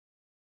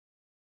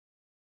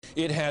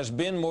It has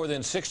been more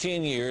than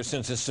 16 years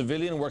since a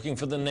civilian working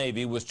for the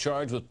Navy was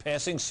charged with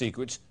passing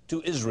secrets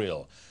to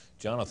Israel.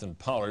 Jonathan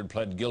Pollard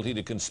pled guilty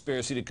to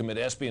conspiracy to commit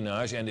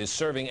espionage and is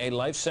serving a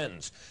life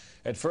sentence.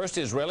 At first,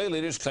 Israeli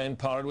leaders claimed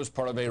Pollard was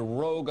part of a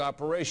rogue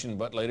operation,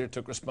 but later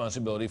took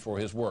responsibility for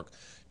his work.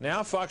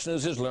 Now, Fox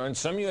News has learned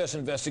some U.S.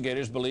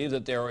 investigators believe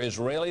that there are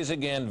Israelis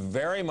again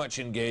very much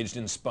engaged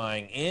in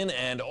spying in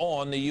and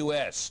on the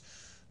U.S.,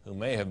 who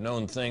may have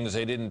known things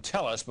they didn't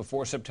tell us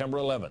before September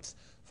 11th.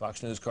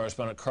 Fox News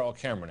correspondent Carl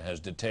Cameron has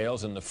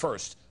details in the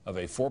first of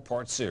a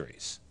four-part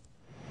series.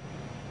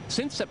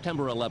 Since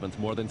September 11th,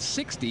 more than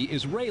 60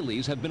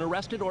 Israelis have been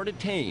arrested or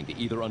detained,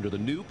 either under the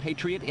new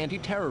Patriot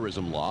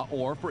anti-terrorism law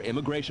or for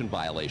immigration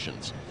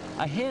violations.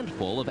 A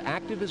handful of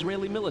active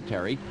Israeli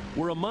military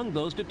were among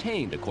those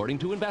detained, according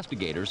to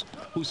investigators,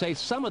 who say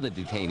some of the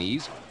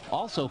detainees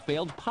also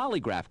failed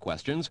polygraph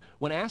questions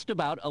when asked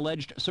about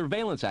alleged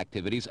surveillance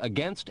activities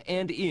against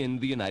and in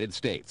the United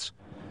States.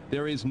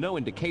 There is no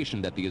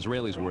indication that the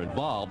Israelis were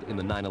involved in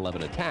the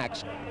 9/11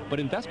 attacks, but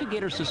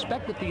investigators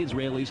suspect that the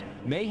Israelis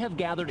may have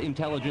gathered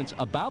intelligence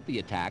about the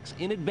attacks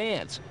in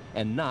advance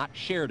and not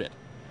shared it.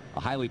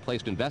 A highly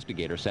placed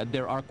investigator said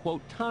there are,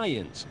 quote,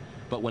 tie-ins,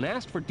 but when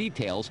asked for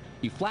details,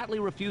 he flatly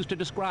refused to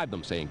describe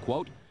them, saying,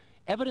 quote,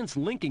 evidence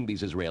linking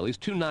these Israelis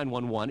to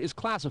 911 is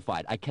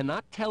classified. I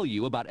cannot tell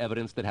you about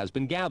evidence that has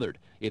been gathered.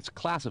 It's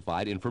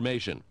classified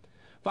information.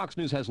 Fox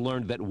News has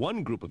learned that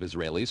one group of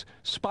Israelis,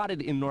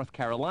 spotted in North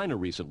Carolina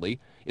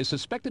recently, is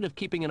suspected of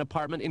keeping an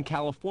apartment in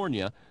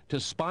California to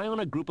spy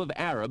on a group of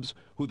Arabs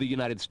who the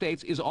United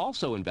States is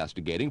also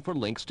investigating for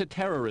links to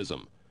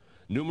terrorism.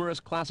 Numerous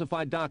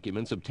classified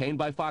documents obtained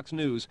by Fox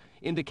News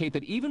indicate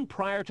that even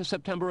prior to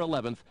September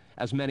 11th,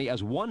 as many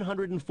as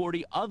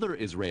 140 other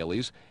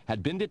Israelis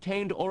had been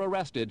detained or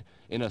arrested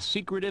in a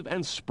secretive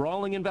and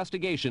sprawling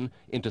investigation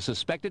into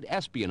suspected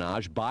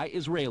espionage by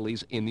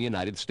Israelis in the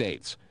United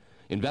States.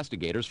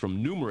 Investigators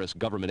from numerous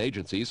government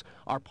agencies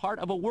are part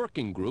of a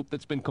working group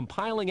that's been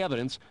compiling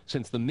evidence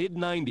since the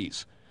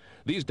mid-90s.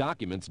 These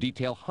documents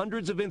detail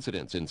hundreds of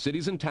incidents in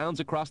cities and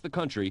towns across the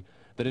country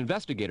that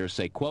investigators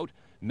say, quote,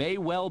 may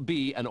well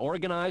be an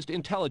organized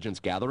intelligence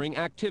gathering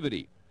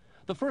activity.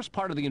 The first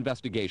part of the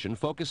investigation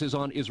focuses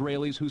on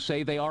Israelis who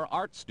say they are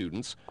art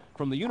students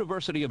from the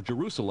University of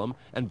Jerusalem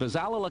and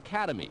Bezalel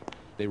Academy.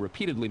 They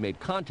repeatedly made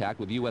contact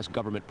with U.S.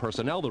 government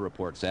personnel, the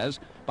report says,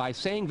 by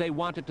saying they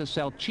wanted to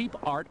sell cheap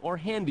art or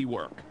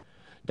handiwork.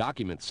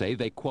 Documents say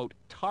they, quote,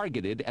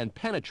 targeted and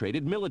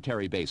penetrated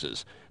military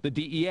bases, the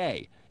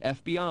DEA,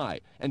 FBI,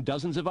 and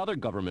dozens of other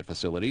government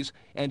facilities,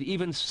 and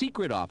even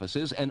secret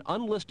offices and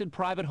unlisted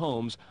private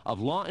homes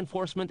of law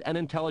enforcement and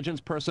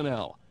intelligence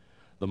personnel.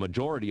 The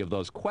majority of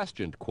those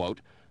questioned, quote,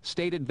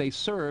 stated they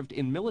served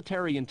in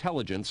military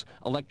intelligence,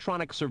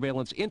 electronic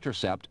surveillance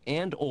intercept,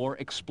 and or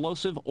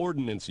explosive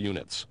ordnance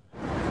units.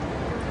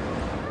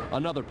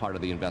 Another part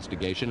of the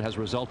investigation has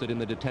resulted in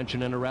the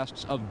detention and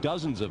arrests of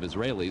dozens of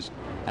Israelis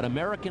at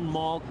American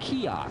Mall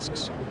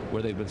kiosks,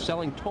 where they've been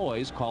selling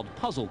toys called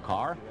Puzzle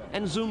Car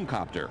and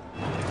Zoomcopter.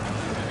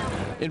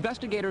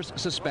 Investigators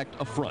suspect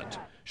a front.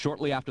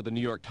 Shortly after the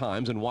New York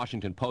Times and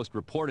Washington Post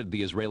reported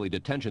the Israeli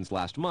detentions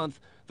last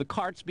month, the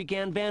carts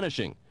began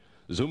vanishing.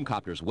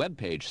 Zoomcopter's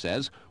webpage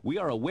says, we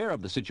are aware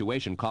of the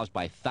situation caused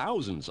by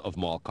thousands of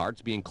mall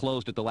carts being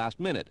closed at the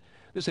last minute.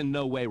 This in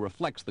no way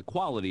reflects the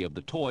quality of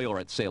the toy or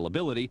its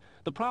saleability.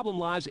 The problem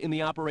lies in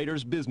the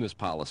operator's business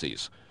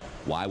policies.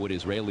 Why would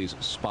Israelis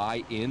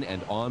spy in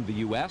and on the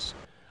U.S.?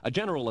 A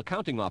General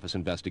Accounting Office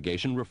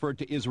investigation referred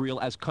to Israel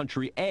as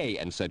Country A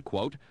and said,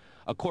 quote,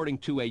 according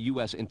to a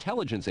U.S.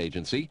 intelligence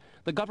agency,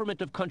 the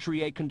government of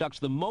Country A conducts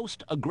the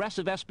most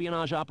aggressive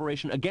espionage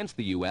operation against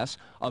the U.S.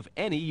 of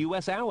any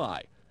U.S.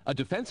 ally. A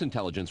defense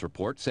intelligence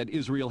report said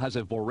Israel has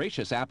a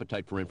voracious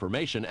appetite for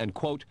information and,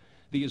 quote,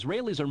 the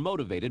Israelis are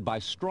motivated by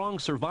strong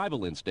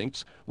survival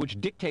instincts which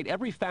dictate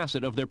every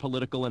facet of their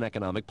political and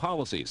economic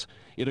policies.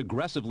 It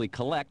aggressively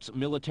collects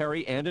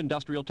military and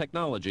industrial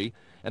technology,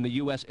 and the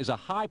U.S. is a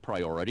high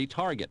priority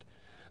target.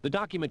 The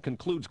document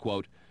concludes,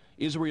 quote,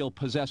 Israel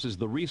possesses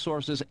the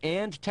resources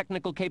and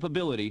technical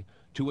capability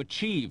to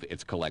achieve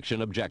its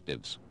collection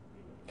objectives.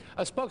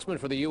 A spokesman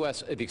for the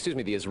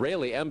the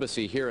Israeli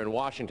embassy here in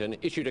Washington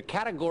issued a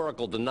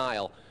categorical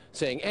denial,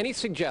 saying any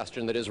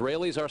suggestion that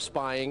Israelis are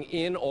spying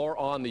in or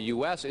on the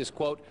U.S. is,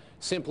 quote,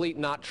 simply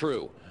not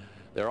true.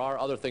 There are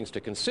other things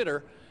to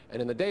consider,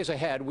 and in the days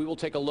ahead, we will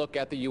take a look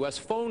at the U.S.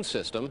 phone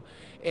system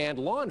and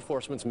law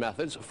enforcement's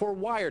methods for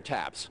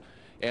wiretaps,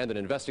 and an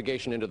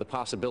investigation into the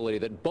possibility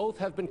that both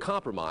have been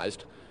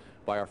compromised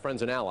by our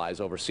friends and allies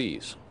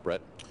overseas.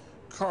 Brett?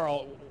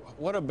 Carl,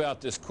 what about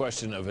this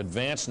question of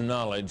advanced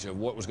knowledge of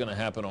what was going to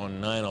happen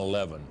on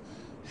 9/11?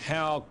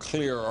 How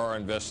clear are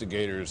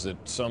investigators that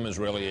some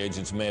Israeli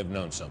agents may have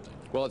known something?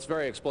 Well, it's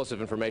very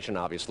explosive information,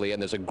 obviously,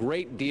 and there's a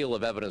great deal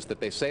of evidence that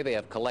they say they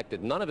have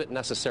collected, none of it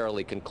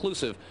necessarily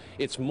conclusive.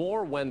 It's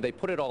more when they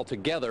put it all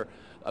together.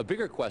 A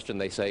bigger question,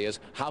 they say, is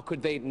how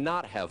could they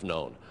not have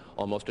known?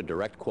 Almost a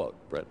direct quote,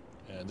 Brett.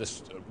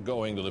 This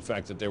going to the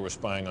fact that they were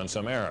spying on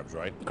some Arabs,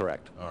 right?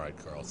 Correct. All right,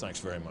 Carl, thanks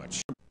very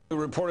much. We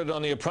reported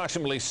on the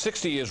approximately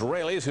 60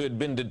 Israelis who had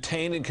been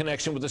detained in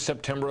connection with the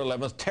September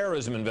 11th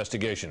terrorism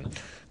investigation.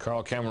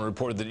 Carl Cameron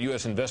reported that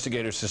U.S.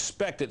 investigators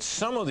suspect that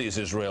some of these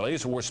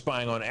Israelis were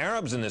spying on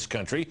Arabs in this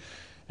country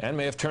and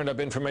may have turned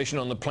up information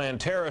on the planned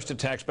terrorist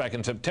attacks back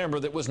in September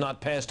that was not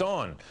passed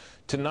on.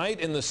 Tonight,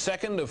 in the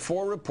second of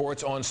 4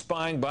 reports on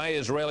spying by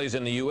Israelis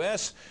in the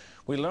U.S.,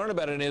 we learn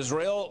about an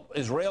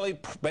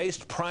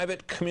Israeli-based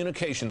private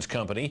communications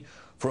company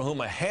for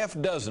whom a half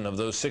dozen of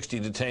those 60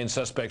 detained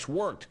suspects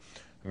worked.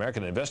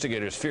 American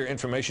investigators fear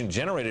information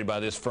generated by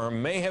this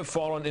firm may have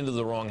fallen into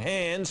the wrong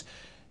hands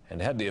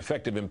and had the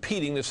effect of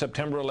impeding the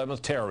September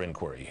 11th terror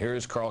inquiry.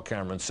 Here's Carl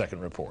Cameron's second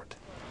report.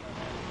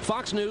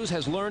 Fox News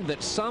has learned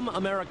that some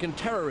American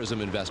terrorism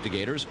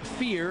investigators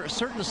fear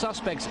certain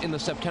suspects in the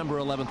September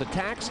 11th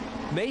attacks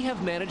may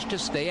have managed to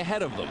stay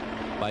ahead of them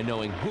by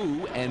knowing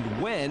who and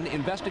when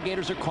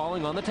investigators are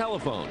calling on the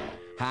telephone.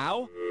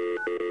 How?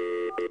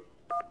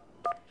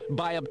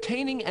 By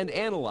obtaining and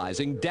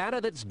analyzing data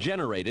that's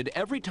generated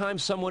every time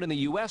someone in the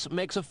U.S.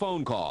 makes a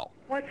phone call.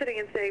 One sitting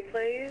in city,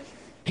 please.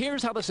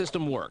 Here's how the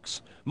system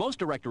works. Most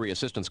directory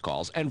assistance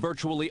calls and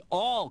virtually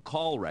all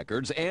call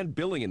records and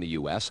billing in the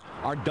U.S.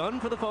 are done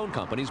for the phone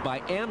companies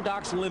by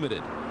Amdocs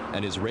Limited,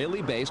 an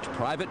Israeli-based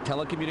private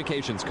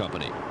telecommunications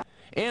company.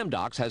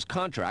 Amdocs has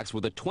contracts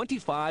with the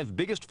 25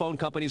 biggest phone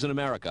companies in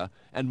America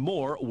and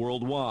more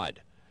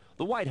worldwide.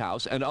 The White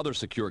House and other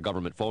secure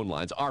government phone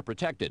lines are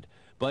protected,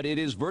 but it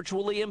is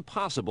virtually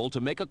impossible to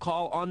make a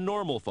call on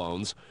normal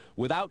phones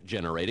without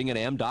generating an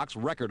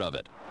Amdocs record of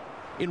it.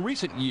 In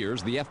recent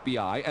years, the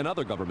FBI and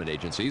other government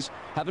agencies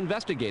have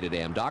investigated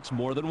Amdocs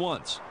more than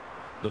once.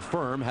 The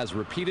firm has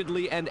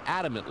repeatedly and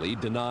adamantly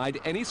denied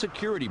any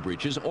security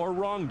breaches or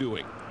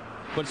wrongdoing.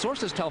 But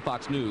sources tell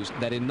Fox News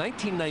that in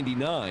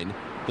 1999,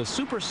 the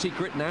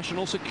super-secret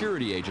National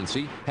Security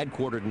Agency,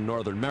 headquartered in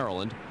northern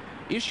Maryland,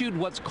 issued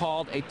what's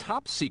called a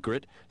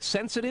top-secret,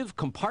 sensitive,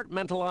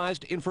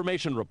 compartmentalized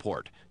information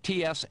report,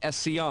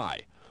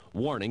 TSSCI,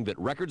 warning that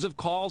records of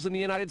calls in the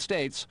United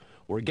States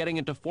were getting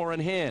into foreign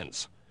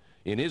hands,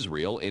 in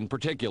Israel in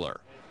particular.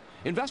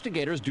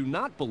 Investigators do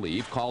not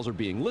believe calls are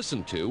being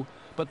listened to,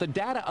 but the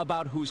data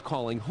about who's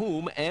calling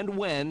whom and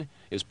when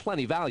is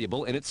plenty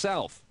valuable in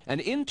itself. An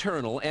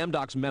internal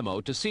Amdocs memo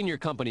to senior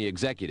company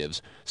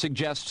executives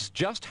suggests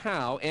just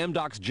how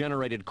Amdocs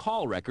generated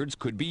call records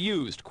could be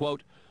used.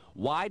 Quote,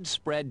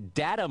 widespread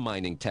data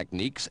mining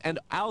techniques and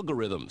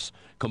algorithms,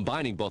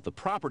 combining both the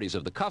properties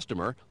of the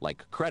customer,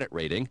 like credit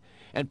rating,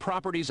 and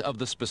properties of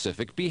the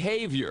specific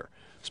behavior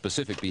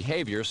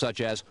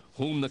such as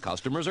whom the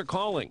customers are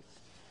calling.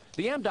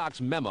 The Amdocs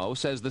memo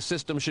says the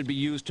system should be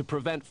used to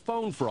prevent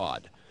phone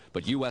fraud,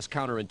 but U.S.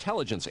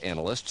 counterintelligence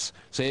analysts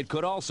say it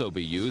could also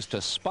be used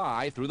to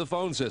spy through the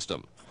phone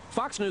system.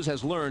 Fox News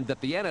has learned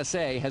that the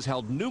NSA has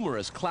held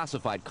numerous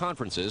classified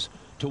conferences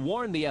to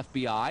warn the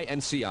FBI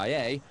and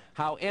CIA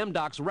how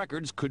Amdocs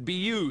records could be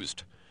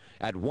used.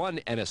 At one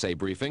NSA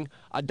briefing,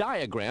 a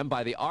diagram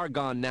by the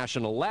Argonne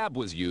National Lab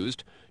was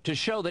used to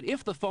show that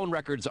if the phone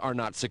records are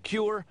not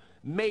secure,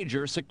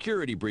 major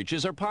security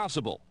breaches are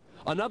possible.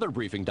 Another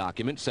briefing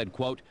document said,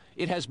 quote,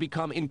 it has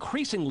become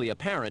increasingly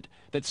apparent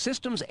that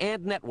systems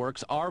and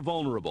networks are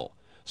vulnerable.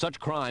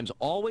 Such crimes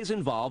always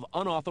involve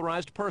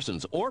unauthorized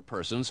persons or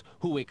persons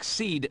who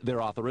exceed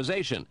their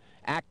authorization,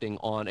 acting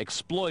on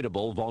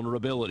exploitable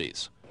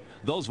vulnerabilities.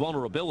 Those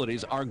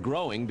vulnerabilities are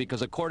growing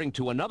because, according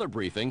to another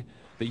briefing,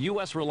 the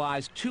U.S.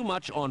 relies too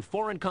much on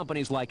foreign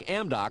companies like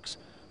Amdocs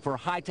for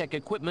high-tech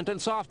equipment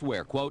and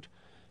software. Quote,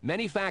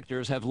 many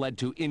factors have led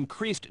to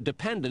increased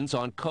dependence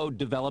on code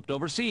developed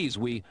overseas.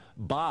 We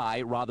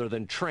buy rather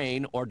than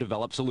train or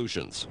develop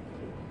solutions.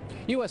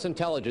 U.S.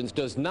 intelligence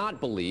does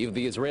not believe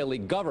the Israeli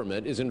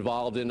government is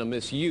involved in a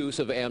misuse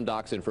of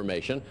Amdocs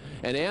information,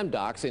 and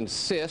Amdocs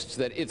insists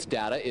that its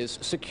data is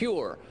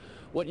secure.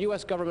 What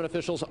U.S. government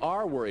officials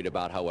are worried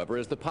about, however,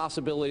 is the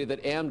possibility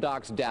that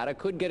Amdocs data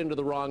could get into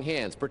the wrong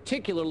hands,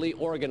 particularly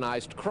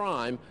organized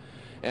crime,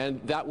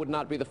 and that would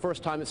not be the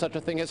first time that such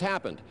a thing has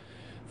happened.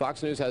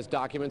 Fox News has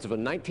documents of a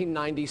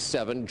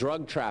 1997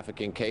 drug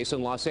trafficking case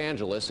in Los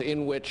Angeles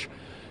in which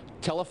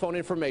telephone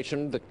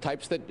information, the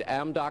types that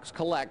Amdocs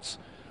collects,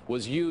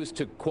 was used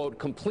to, quote,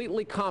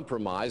 completely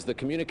compromise the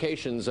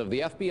communications of the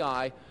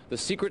FBI, the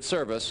Secret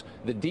Service,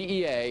 the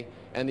DEA,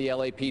 and the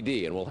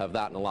LAPD. And we'll have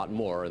that and a lot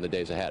more in the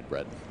days ahead,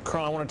 Brett.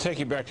 Carl, I want to take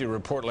you back to your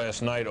report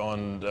last night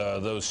on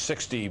those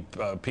 60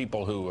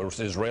 people who are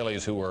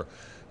Israelis who were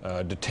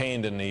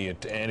detained in the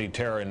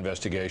anti-terror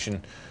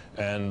investigation,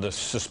 and the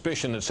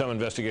suspicion that some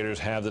investigators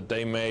have that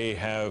they may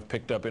have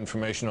picked up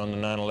information on the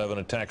 9/11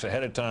 attacks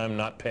ahead of time,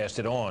 not passed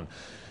it on.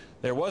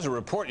 There was a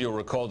report, you'll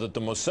recall, that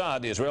the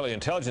Mossad, the Israeli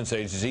intelligence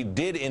agency,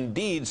 did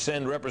indeed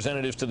send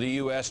representatives to the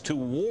U.S. to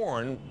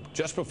warn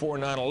just before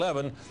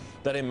 9/11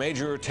 that a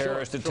major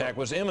terrorist attack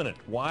was imminent.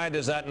 Why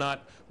does that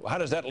not, how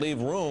does that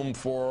leave room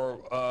for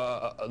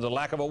the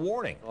lack of a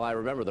warning? Well, I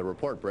remember the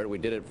report, Britt. We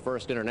did it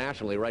first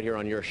internationally right here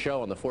on your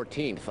show on the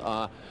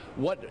 14th.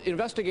 What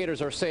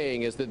investigators are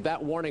saying is that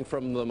that warning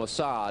from the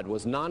Mossad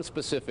was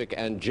nonspecific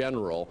and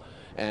general,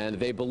 and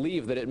they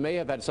believe that it may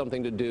have had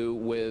something to do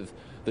with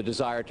the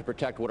desire to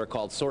protect what are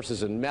called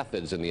sources and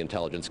methods in the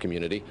intelligence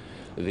community.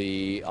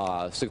 The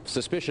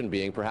suspicion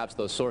being perhaps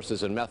those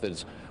sources and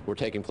methods were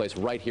taking place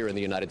right here in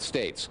the United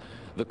States.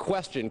 The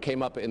question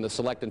came up in the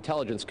Select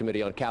Intelligence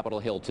Committee on Capitol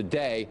Hill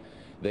today.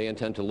 They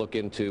intend to look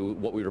into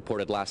what we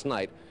reported last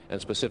night,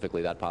 and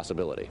specifically that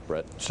possibility.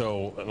 Brett?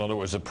 So, in other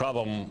words, the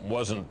problem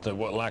wasn't the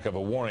lack of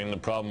a warning. The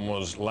problem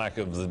was lack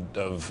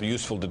of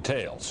useful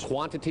details.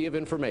 Quantity of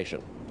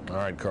information. All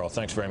right, Carl,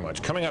 thanks very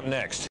much. Coming up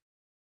next,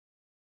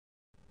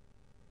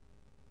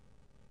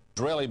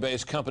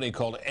 Israeli-based company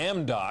called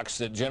Amdocs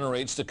that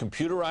generates the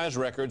computerized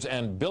records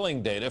and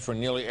billing data for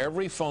nearly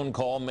every phone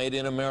call made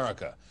in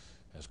America.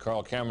 As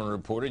Carl Cameron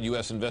reported,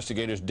 U.S.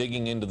 investigators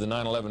digging into the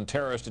 9/11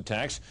 terrorist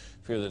attacks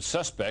fear that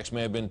suspects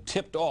may have been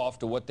tipped off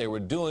to what they were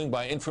doing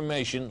by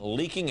information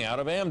leaking out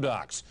of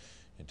Amdocs.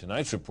 In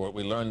tonight's report,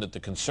 we learned that the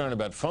concern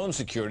about phone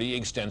security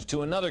extends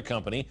to another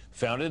company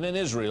founded in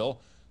Israel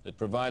that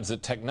provides the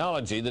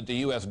technology that the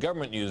U.S.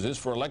 government uses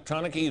for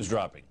electronic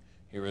eavesdropping.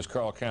 Here is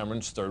Carl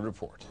Cameron's third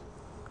report.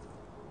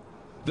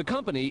 The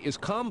company is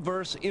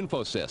Comverse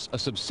Infosys, a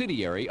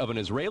subsidiary of an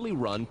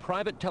Israeli-run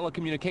private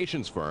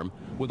telecommunications firm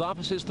with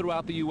offices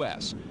throughout the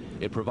U.S.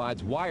 It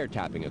provides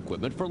wiretapping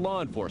equipment for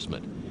law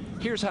enforcement.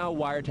 Here's how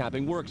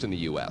wiretapping works in the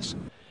U.S.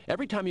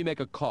 Every time you make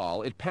a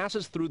call, it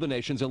passes through the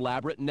nation's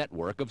elaborate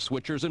network of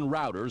switchers and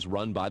routers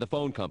run by the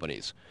phone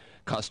companies.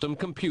 Custom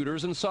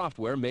computers and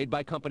software made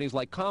by companies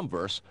like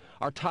Comverse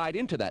are tied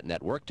into that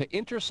network to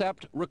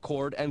intercept,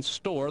 record, and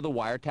store the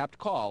wiretapped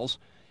calls,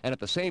 and at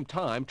the same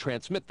time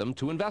transmit them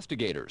to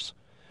investigators.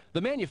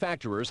 The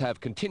manufacturers have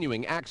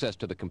continuing access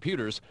to the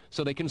computers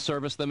so they can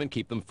service them and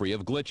keep them free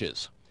of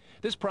glitches.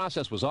 This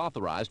process was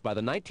authorized by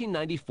the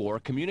 1994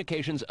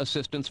 Communications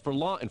Assistance for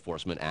Law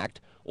Enforcement Act,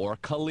 or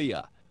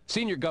CALEA.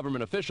 Senior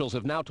government officials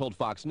have now told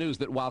Fox News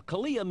that while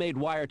CALEA made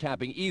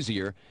wiretapping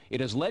easier, it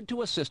has led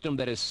to a system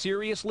that is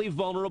seriously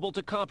vulnerable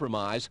to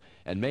compromise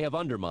and may have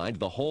undermined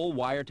the whole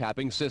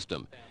wiretapping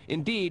system.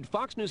 Indeed,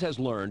 Fox News has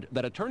learned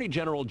that Attorney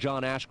General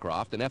John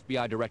Ashcroft and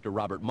FBI Director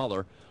Robert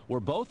Mueller were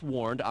both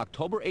warned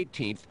October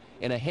 18th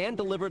in a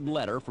hand-delivered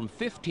letter from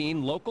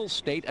 15 local,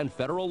 state, and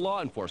federal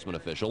law enforcement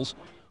officials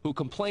who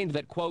complained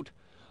that, quote,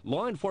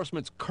 law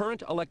enforcement's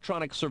current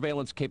electronic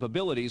surveillance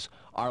capabilities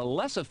are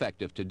less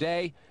effective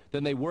today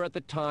than they were at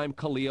the time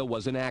CALEA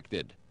was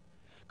enacted.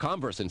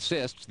 Comverse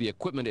insists the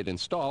equipment it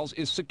installs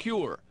is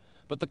secure,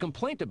 but the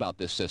complaint about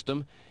this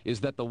system is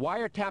that the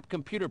wiretap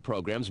computer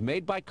programs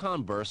made by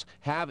Comverse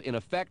have in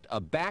effect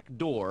a back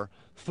door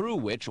through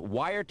which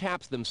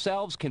wiretaps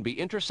themselves can be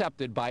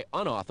intercepted by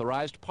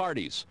unauthorized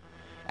parties.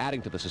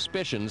 Adding to the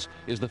suspicions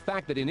is the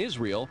fact that in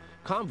Israel,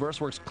 Comverse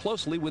works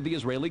closely with the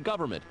Israeli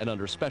government and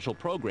under special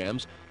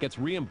programs gets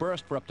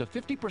reimbursed for up to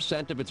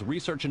 50% of its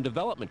research and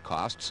development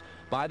costs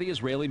by the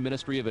Israeli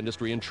Ministry of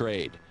Industry and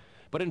Trade.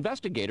 But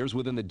investigators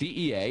within the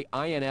DEA,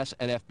 INS,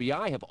 and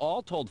FBI have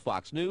all told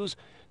Fox News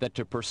that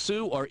to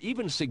pursue or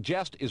even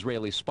suggest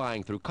Israeli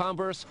spying through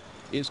Comverse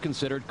is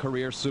considered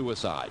career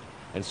suicide.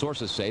 And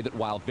sources say that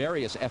while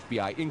various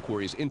FBI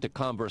inquiries into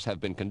Comverse have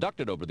been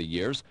conducted over the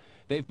years,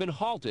 they've been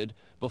halted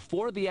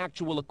before the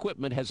actual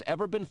equipment has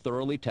ever been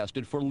thoroughly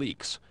tested for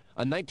leaks.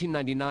 A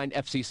 1999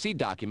 FCC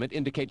document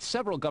indicates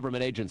several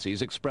government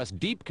agencies expressed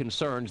deep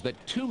concerns that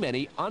too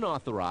many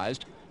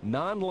unauthorized,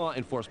 non-law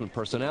enforcement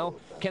personnel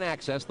can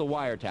access the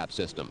wiretap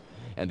system.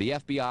 And the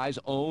FBI's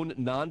own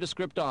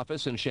nondescript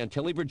office in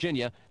Chantilly,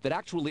 Virginia, that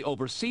actually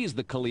oversees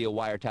the CALEA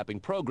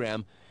wiretapping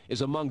program,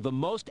 is among the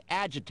most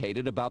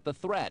agitated about the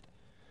threat.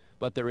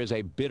 But there is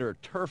a bitter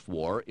turf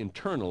war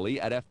internally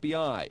at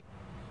FBI.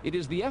 It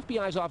is the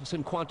FBI's office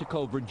in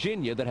Quantico,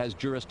 Virginia that has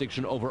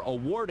jurisdiction over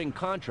awarding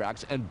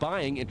contracts and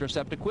buying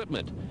intercept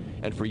equipment.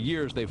 And for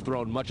years, they've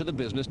thrown much of the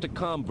business to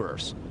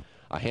Comverse.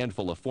 A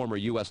handful of former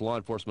U.S. law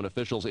enforcement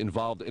officials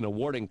involved in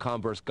awarding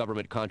Comverse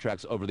government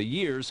contracts over the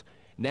years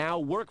now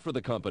work for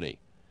the company.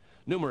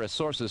 Numerous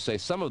sources say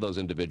some of those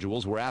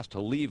individuals were asked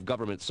to leave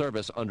government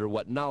service under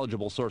what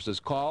knowledgeable sources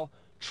call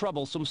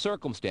troublesome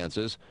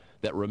circumstances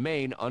that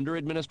remain under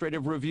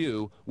administrative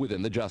review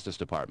within the Justice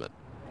Department.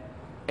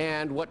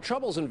 And what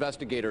troubles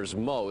investigators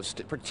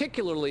most,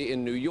 particularly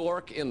in New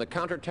York in the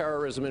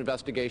counterterrorism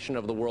investigation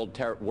of the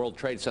World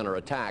Trade Center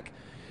attack,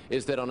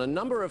 is that on a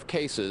number of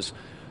cases,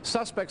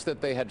 suspects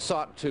that they had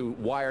sought to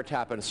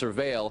wiretap and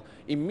surveil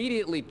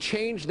immediately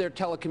changed their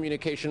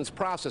telecommunications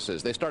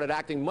processes. They started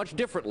acting much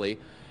differently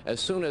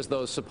as soon as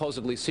those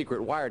supposedly secret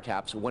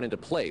wiretaps went into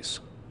place.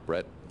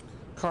 Brett?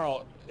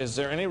 Carl, is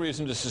there any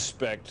reason to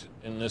suspect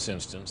in this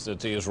instance that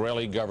the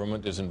Israeli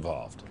government is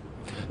involved?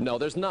 No,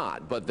 there's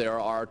not, but there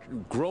are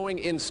growing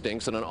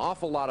instincts and an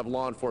awful lot of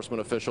law enforcement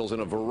officials in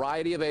a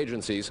variety of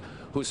agencies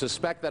who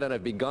suspect that and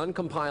have begun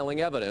compiling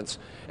evidence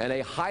and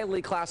a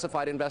highly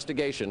classified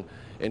investigation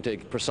into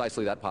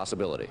precisely that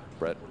possibility.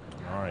 Brett?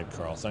 All right,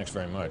 Carl, thanks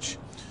very much.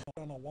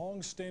 On a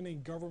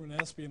long-standing government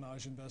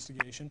espionage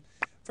investigation,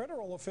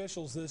 federal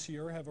officials this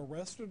year have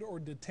arrested or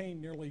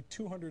detained nearly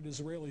 200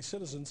 Israeli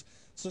citizens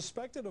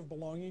suspected of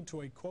belonging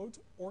to a, quote,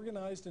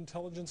 organized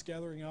intelligence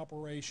gathering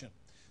operation.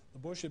 The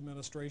Bush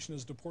administration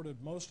has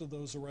deported most of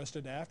those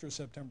arrested after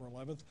September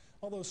 11th,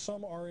 although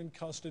some are in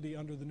custody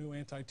under the new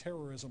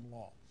anti-terrorism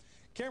law.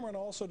 Cameron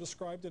also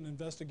described an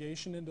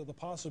investigation into the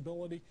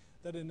possibility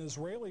that an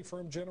Israeli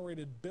firm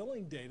generated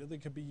billing data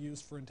that could be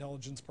used for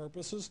intelligence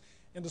purposes,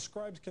 and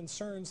described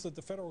concerns that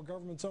the federal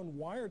government's own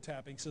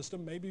wiretapping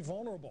system may be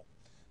vulnerable.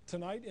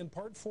 Tonight, in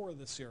part 4 of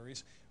this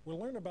series, we'll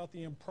learn about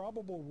the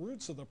improbable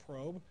roots of the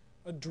probe,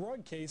 a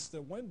drug case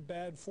that went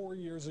bad 4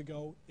 years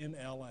ago in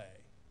L.A.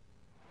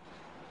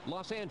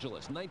 Los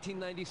Angeles,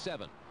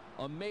 1997.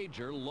 A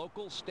major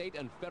local, state,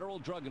 and federal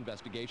drug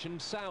investigation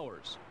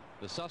sours.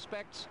 The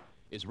suspects?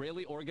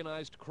 Israeli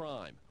organized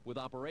crime, with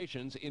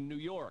operations in New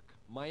York,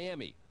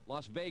 Miami,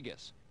 Las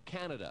Vegas,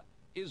 Canada,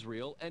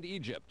 Israel, and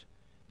Egypt.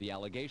 The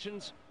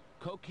allegations?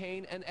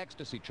 Cocaine and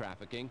ecstasy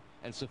trafficking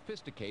and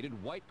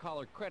sophisticated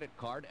white-collar credit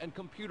card and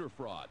computer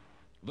fraud.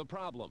 The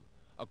problem?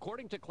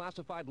 According to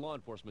classified law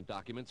enforcement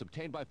documents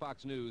obtained by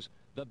Fox News,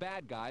 the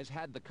bad guys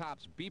had the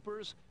cops'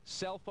 beepers,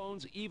 cell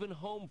phones, even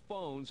home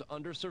phones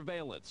under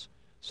surveillance.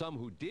 Some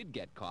who did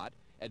get caught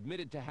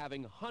admitted to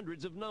having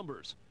hundreds of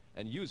numbers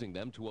and using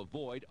them to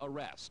avoid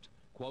arrest.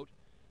 Quote,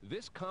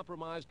 this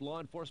compromised law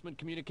enforcement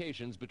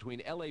communications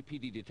between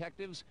LAPD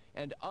detectives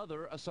and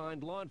other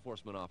assigned law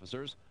enforcement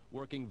officers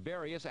working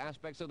various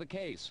aspects of the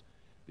case.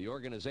 The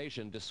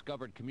organization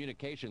discovered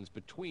communications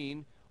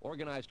between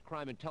Organized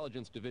Crime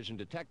Intelligence Division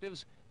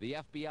detectives, the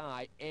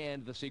FBI,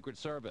 and the Secret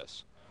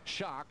Service.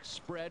 Shock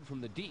spread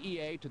from the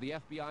DEA to the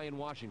FBI in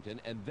Washington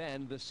and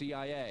then the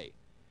CIA.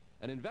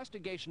 An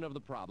investigation of the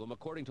problem,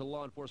 according to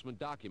law enforcement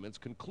documents,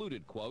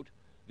 concluded, quote,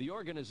 the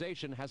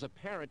organization has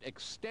apparent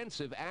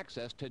extensive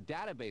access to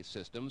database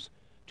systems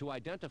to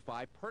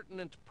identify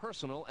pertinent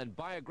personal and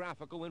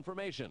biographical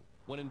information.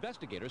 When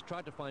investigators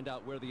tried to find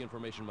out where the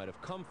information might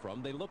have come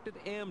from, they looked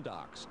at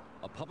Amdocs,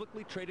 a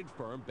publicly traded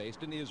firm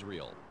based in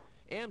Israel.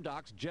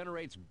 Amdocs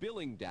generates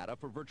billing data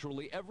for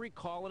virtually every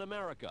call in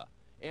America,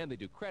 and they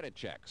do credit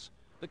checks.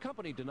 The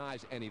company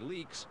denies any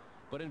leaks,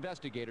 but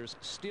investigators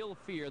still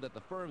fear that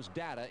the firm's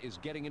data is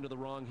getting into the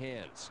wrong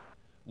hands.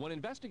 When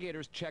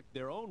investigators checked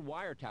their own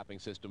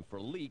wiretapping system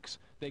for leaks,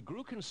 they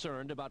grew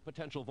concerned about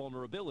potential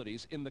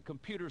vulnerabilities in the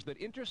computers that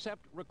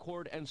intercept,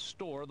 record, and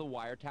store the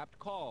wiretapped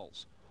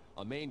calls.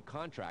 A main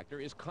contractor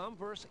is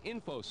Comverse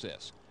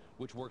Infosys,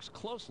 which works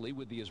closely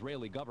with the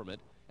Israeli government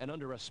and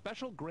under a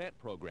special grant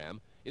program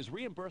is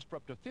reimbursed for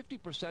up to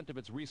 50% of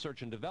its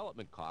research and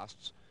development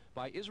costs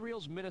by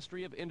Israel's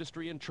Ministry of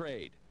Industry and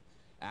Trade.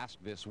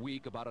 Asked this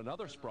week about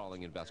another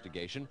sprawling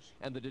investigation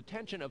and the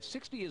detention of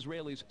 60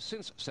 Israelis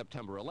since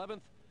September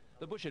 11th,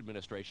 the Bush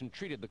administration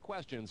treated the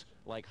questions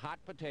like hot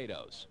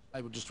potatoes.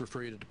 I would just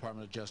refer you to the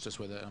Department of Justice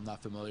with it. I'm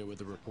not familiar with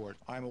the report.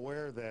 I'm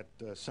aware that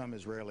some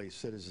Israeli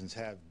citizens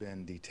have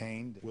been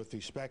detained. With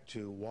respect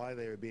to why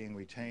they are being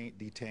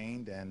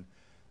detained and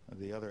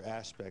the other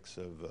aspects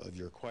of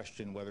your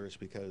question, whether it's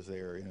because they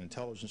are in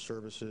intelligence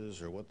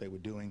services or what they were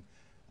doing,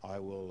 I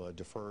will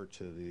defer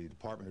to the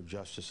Department of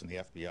Justice and the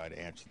FBI to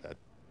answer that.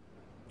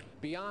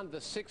 Beyond the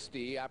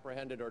 60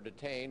 apprehended or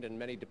detained and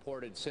many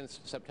deported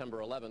since September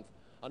 11th,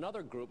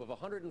 another group of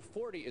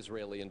 140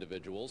 Israeli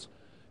individuals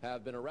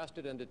have been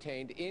arrested and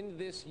detained in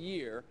this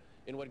year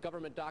in what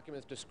government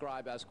documents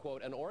describe as,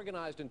 quote, an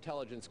organized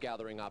intelligence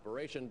gathering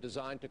operation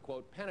designed to,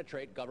 quote,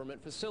 penetrate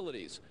government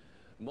facilities.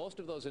 Most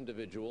of those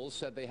individuals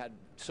said they had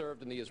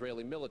served in the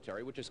Israeli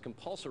military, which is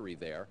compulsory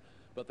there,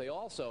 but they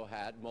also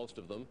had, most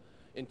of them,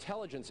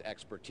 intelligence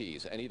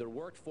expertise and either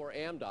worked for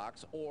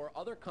Amdocs or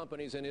other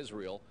companies in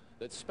Israel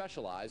that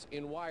specialize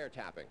in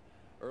wiretapping.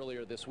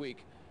 Earlier this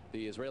week,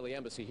 the Israeli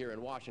embassy here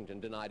in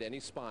Washington denied any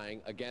spying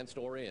against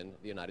or in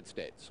the United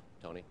States.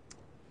 Tony?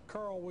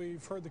 Carl,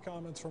 we've heard the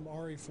comments from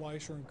Ari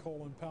Fleischer and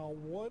Colin Powell.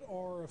 What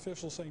are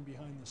officials saying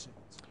behind the scenes?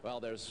 Well,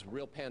 there's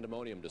real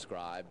pandemonium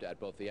described at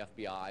both the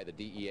FBI, the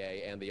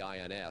DEA, and the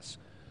INS.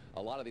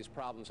 A lot of these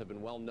problems have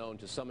been well known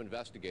to some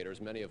investigators,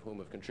 many of whom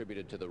have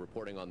contributed to the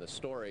reporting on this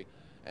story.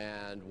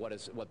 And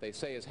what they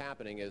say is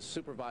happening is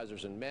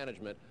supervisors and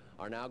management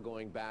are now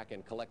going back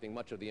and collecting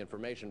much of the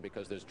information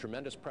because there's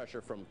tremendous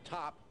pressure from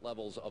top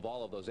levels of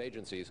all of those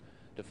agencies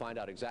to find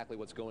out exactly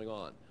what's going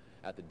on.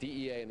 At the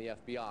DEA and the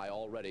FBI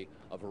already,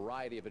 a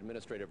variety of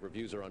administrative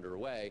reviews are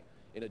underway,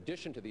 in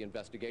addition to the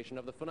investigation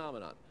of the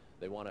phenomenon.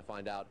 They want to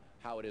find out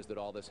how it is that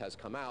all this has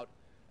come out,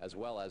 as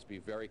well as be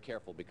very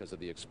careful because of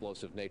the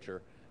explosive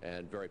nature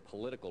and very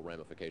political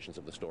ramifications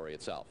of the story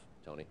itself.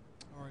 Tony?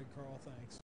 All right, Carl, thanks.